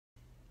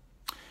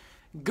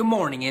Good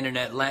morning,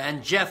 Internet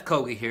land. Jeff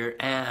Coga here,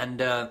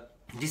 and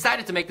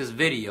decided to make this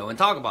video and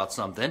talk about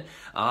something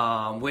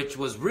which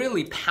was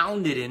really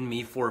pounded in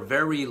me for a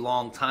very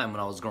long time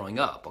when I was growing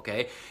up,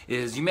 okay?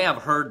 Is you may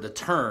have heard the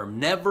term,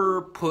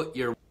 never put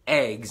your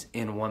eggs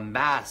in one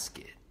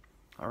basket.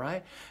 All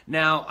right.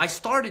 Now, I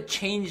started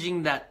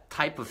changing that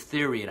type of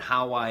theory and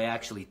how I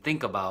actually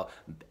think about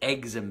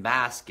eggs in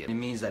basket. It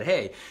means that,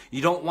 hey,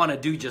 you don't want to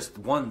do just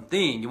one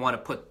thing. You want to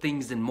put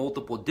things in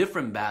multiple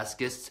different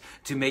baskets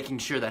to making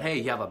sure that, hey,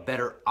 you have a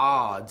better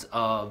odds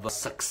of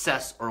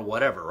success or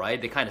whatever,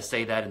 right? They kind of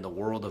say that in the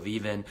world of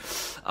even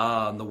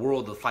the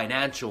world of the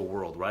financial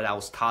world, right? I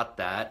was taught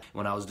that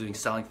when I was doing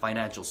selling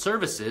financial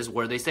services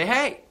where they say,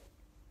 hey,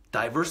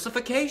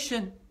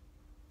 diversification.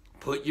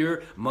 Put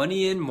your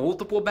money in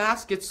multiple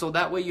baskets so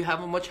that way you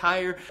have a much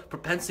higher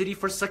propensity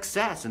for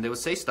success. And they would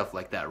say stuff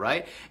like that,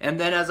 right? And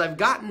then as I've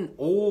gotten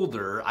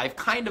older, I've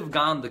kind of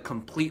gone the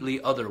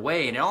completely other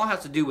way. And it all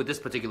has to do with this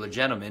particular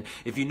gentleman.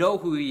 If you know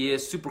who he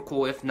is, super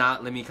cool. If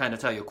not, let me kind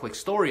of tell you a quick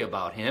story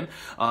about him.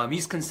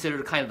 He's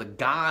considered kind of the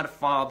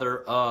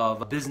godfather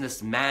of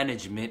business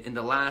management in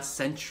the last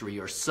century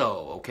or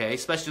so, okay?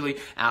 Especially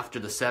after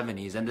the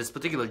 70s. And this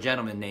particular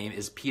gentleman name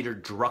is Peter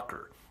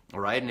Drucker. All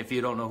right, and if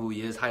you don't know who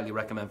he is, highly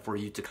recommend for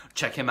you to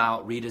check him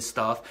out, read his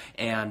stuff,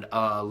 and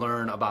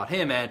learn about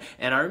him. And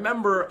I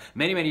remember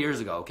many years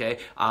ago, okay,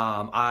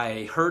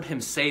 I heard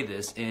him say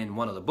this in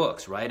one of the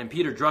books, right? And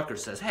Peter Drucker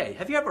says, hey,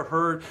 have you ever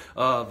heard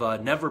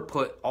of never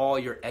put all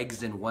your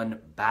eggs in one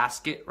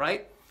basket,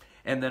 right?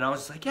 And then I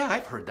was like, yeah,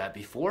 I've heard that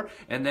before.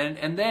 And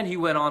then he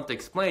went on to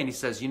explain, he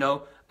says, you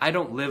know, I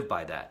don't live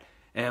by that.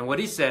 And what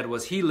he said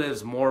was he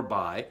lives more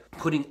by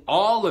putting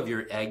all of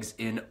your eggs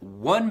in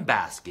one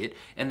basket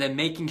and then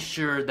making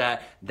sure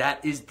that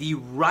that is the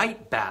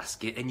right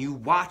basket and you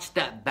watch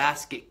that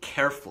basket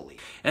carefully.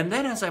 And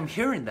then as I'm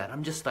hearing that,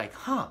 I'm just like,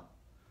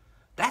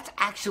 that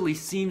actually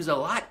seems a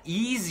lot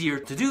easier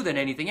to do than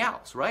anything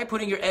else, right?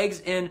 Putting your eggs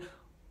in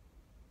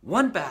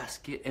one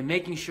basket and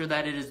making sure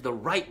that it is the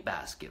right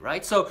basket,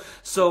 right? So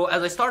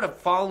as I started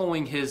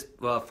following his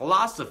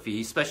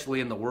philosophy, especially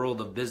in the world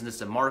of business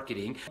and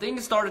marketing,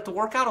 things started to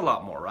work out a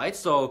lot more, right?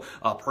 So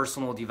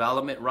personal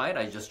development, right?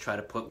 I just try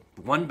to put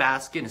one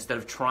basket instead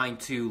of trying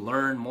to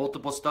learn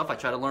multiple stuff. I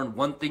try to learn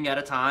one thing at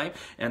a time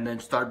and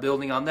then start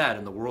building on that.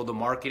 In the world of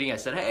marketing, I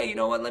said, hey, you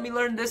know what? Let me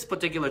learn this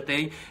particular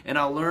thing and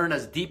I'll learn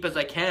as deep as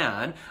I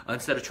can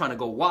instead of trying to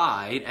go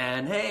wide.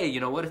 And hey, you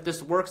know what? If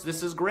this works,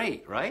 this is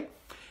great, right?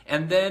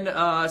 And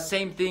then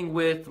same thing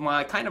with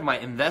my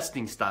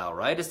investing style,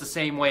 right? It's the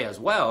same way as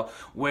well,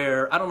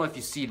 where I don't know if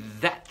you see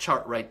that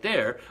chart right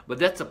there, but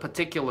that's a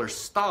particular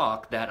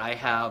stock that I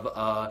have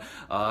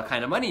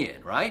kind of money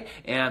in, right?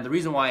 And the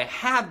reason why I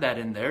have that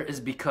in there is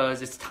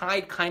because it's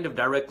tied kind of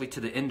directly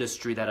to the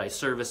industry that I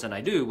service and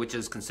I do, which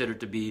is considered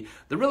to be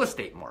the real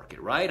estate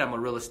market, right? I'm a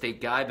real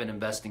estate guy. I've been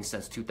investing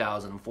since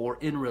 2004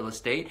 in real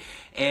estate,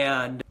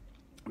 and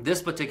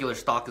this particular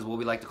stock is what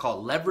we like to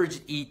call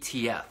leveraged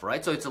ETF,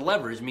 right? So it's a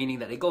leverage, meaning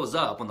that it goes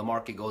up when the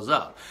market goes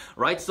up,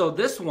 right? So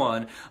this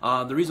one,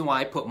 the reason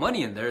why I put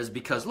money in there is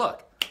because,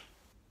 look,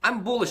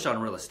 I'm bullish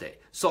on real estate.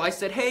 So I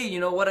said, hey, you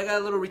know what? I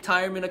got a little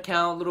retirement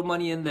account, little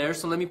money in there,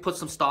 so let me put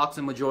some stocks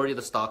and majority of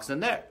the stocks in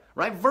there,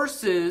 right?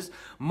 Versus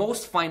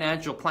most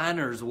financial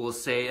planners will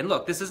say, and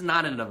look, this is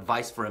not an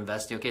advice for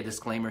investing, okay?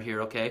 Disclaimer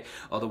here, okay?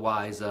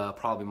 Otherwise,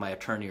 probably my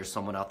attorney or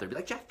someone out there be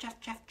like, Jeff,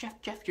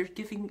 you're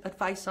giving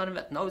advice on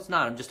investing. No, it's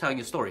not. I'm just telling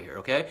you a story here,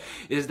 okay?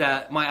 Is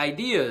that my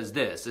idea is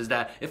this, is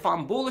that if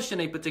I'm bullish in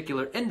a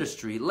particular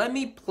industry, let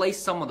me place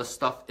some of the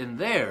stuff in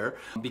there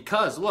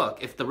because,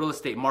 look, if the real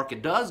estate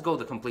market does go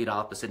the complete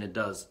opposite and it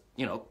does,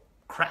 you know,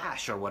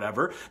 crash or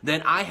whatever,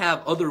 then I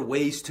have other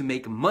ways to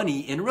make money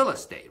in real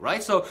estate,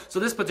 right? So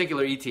this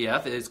particular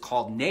ETF is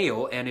called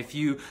NAIL, and if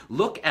you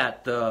look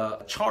at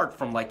the chart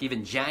from like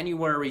even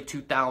January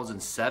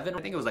 2007,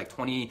 I think it was like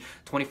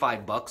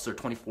 25 bucks or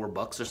 24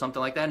 bucks or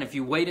something like that, and if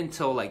you wait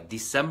until like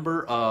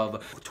December of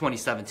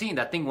 2017,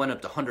 that thing went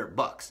up to 100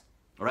 bucks,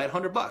 all right?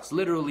 100 bucks,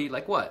 literally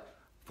like what?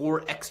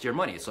 4x your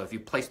money. So if you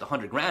placed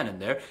 100 grand in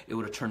there, it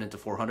would have turned into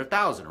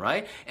 400,000,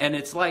 right? And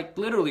it's like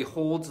literally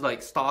holds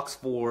like stocks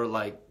for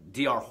like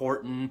D.R.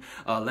 Horton,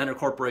 Leonard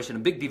Corporation,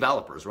 and big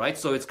developers, right?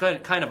 So it's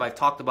kind of I've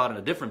talked about in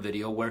a different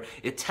video where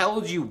it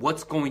tells you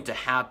what's going to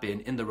happen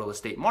in the real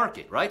estate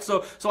market, right?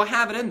 So I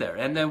have it in there,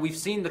 and then we've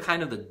seen the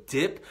kind of the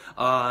dip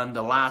in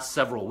the last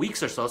several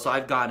weeks or so. So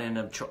I've gone in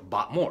and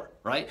bought more,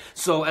 right?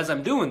 So as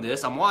I'm doing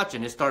this, I'm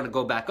watching it starting to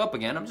go back up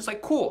again. I'm just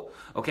like, cool,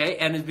 okay?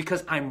 And it's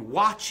because I'm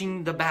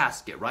watching the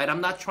basket, right?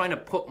 I'm not trying to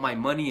put my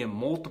money in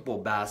multiple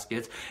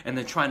baskets and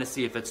then trying to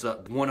see if it's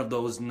one of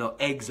those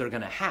eggs are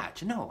gonna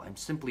hatch. No, I'm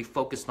simply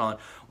focused on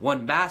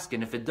one basket.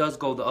 And if it does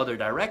go the other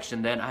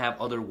direction, then I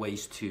have other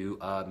ways to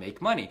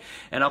make money.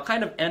 And I'll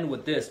kind of end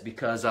with this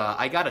because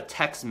I got a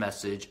text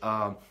message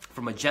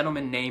from a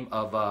gentleman named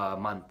of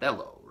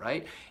Montello,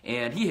 right?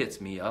 And he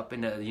hits me up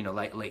and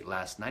like late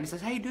last night. He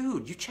says, hey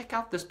dude, you check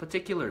out this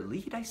particular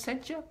lead I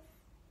sent you?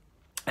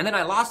 And then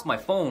I lost my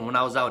phone when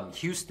I was out in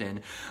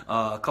Houston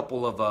a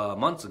couple of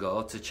months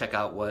ago to check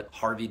out what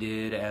Harvey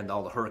did and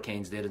all the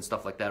hurricanes did and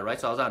stuff like that, right?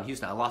 So I was out in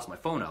Houston, I lost my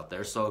phone out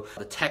there, so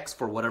the text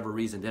for whatever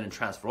reason didn't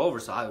transfer over,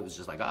 so I was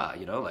just like,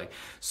 you know, like,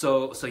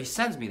 so he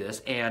sends me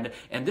this, and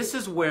this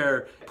is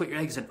where put your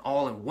eggs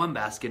all in one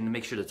basket and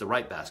make sure that's the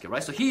right basket,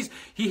 right? So he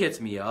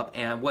hits me up,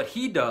 and what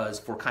he does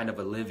for kind of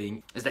a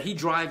living is that he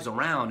drives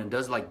around and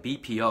does like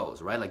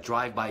BPOs, right? Like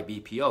drive-by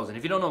BPOs, and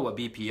if you don't know what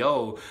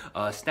BPO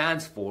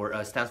stands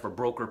for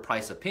broker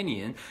price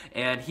opinion,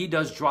 and he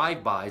does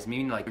drive-bys,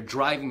 meaning like you're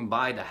driving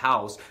by the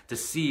house to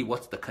see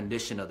what's the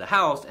condition of the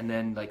house, and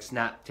then like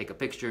snap, take a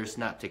picture,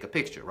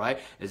 right?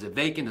 Is it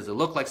vacant? Does it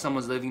look like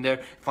someone's living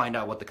there? Find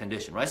out what the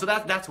condition, right? So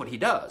that's what he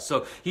does.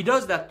 So he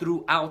does that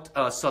throughout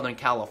Southern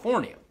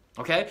California.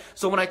 Okay,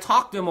 so when I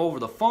talked to him over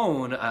the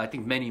phone, I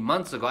think many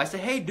months ago, I said,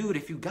 hey dude,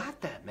 if you got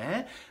that,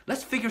 man,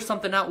 let's figure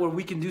something out where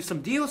we can do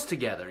some deals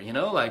together, you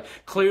know? Like,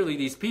 clearly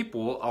these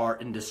people are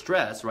in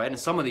distress, right? And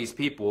some of these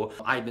people,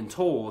 I've been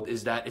told,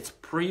 is that it's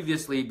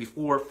previously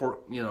before,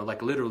 you know,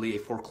 like literally a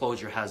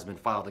foreclosure has been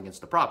filed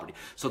against the property.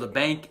 So the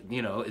bank,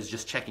 you know, is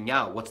just checking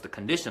out what's the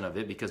condition of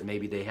it, because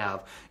maybe they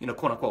have, you know,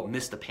 quote unquote,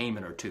 missed a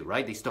payment or two,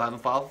 right? They still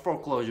haven't filed for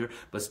foreclosure,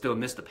 but still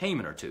missed a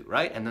payment or two,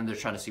 right? And then they're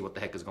trying to see what the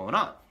heck is going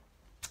on.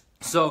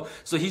 So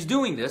he's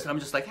doing this, and I'm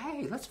just like,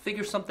 hey, let's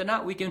figure something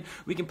out. We can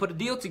put a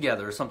deal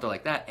together or something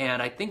like that.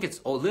 And I think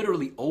it's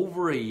literally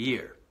over a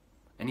year.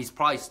 And he's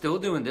probably still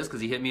doing this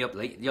because he hit me up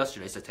late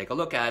yesterday. Said, take a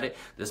look at it.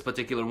 This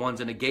particular one's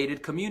in a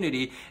gated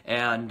community,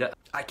 and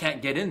I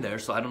can't get in there,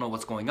 so I don't know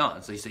what's going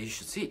on. So he said, you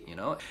should see, you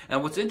know.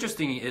 And what's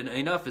interesting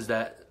enough is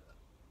that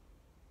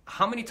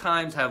how many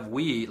times have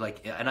we,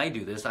 like, and I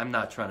do this, I'm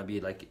not trying to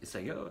be like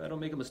saying, oh, I don't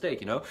make a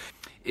mistake, you know,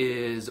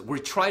 is we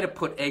try to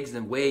put eggs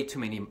in way too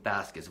many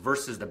baskets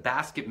versus the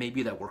basket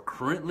maybe that we're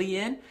currently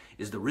in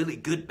is the really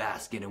good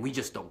basket, and we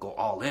just don't go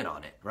all in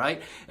on it,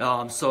 right?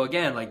 So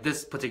again, like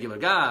this particular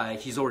guy,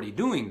 he's already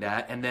doing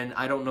that, and then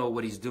I don't know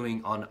what he's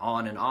doing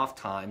on and off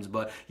times,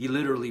 but he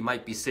literally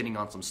might be sitting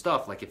on some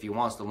stuff, like if he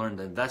wants to learn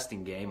the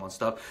investing game on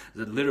stuff,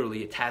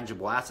 literally a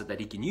tangible asset that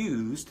he can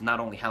use to not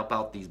only help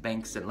out these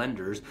banks and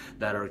lenders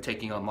that are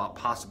taking on,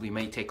 possibly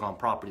may take on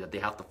property that they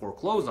have to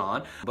foreclose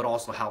on, but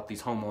also help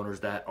these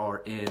homeowners that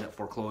are in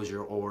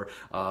foreclosure or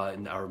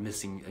are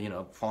missing, you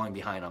know, falling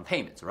behind on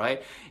payments,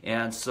 right?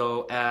 And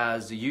so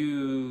as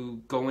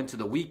you go into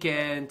the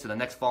weekend, to the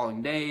next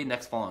following day,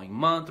 next following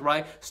month,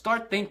 right?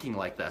 Start thinking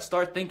like that.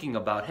 Start thinking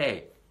about,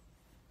 hey,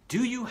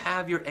 do you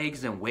have your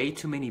eggs in way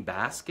too many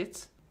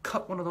baskets?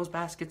 Cut one of those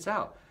baskets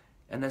out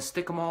and then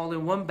stick them all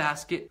in one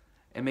basket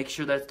and make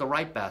sure that it's the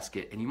right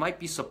basket. And you might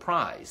be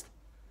surprised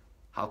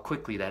how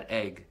quickly that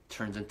egg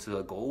turns into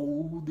a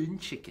golden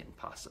chicken,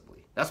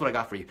 possibly. That's what I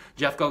got for you.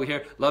 Jeff Coga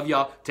here. Love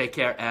y'all. Take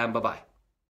care, and bye-bye.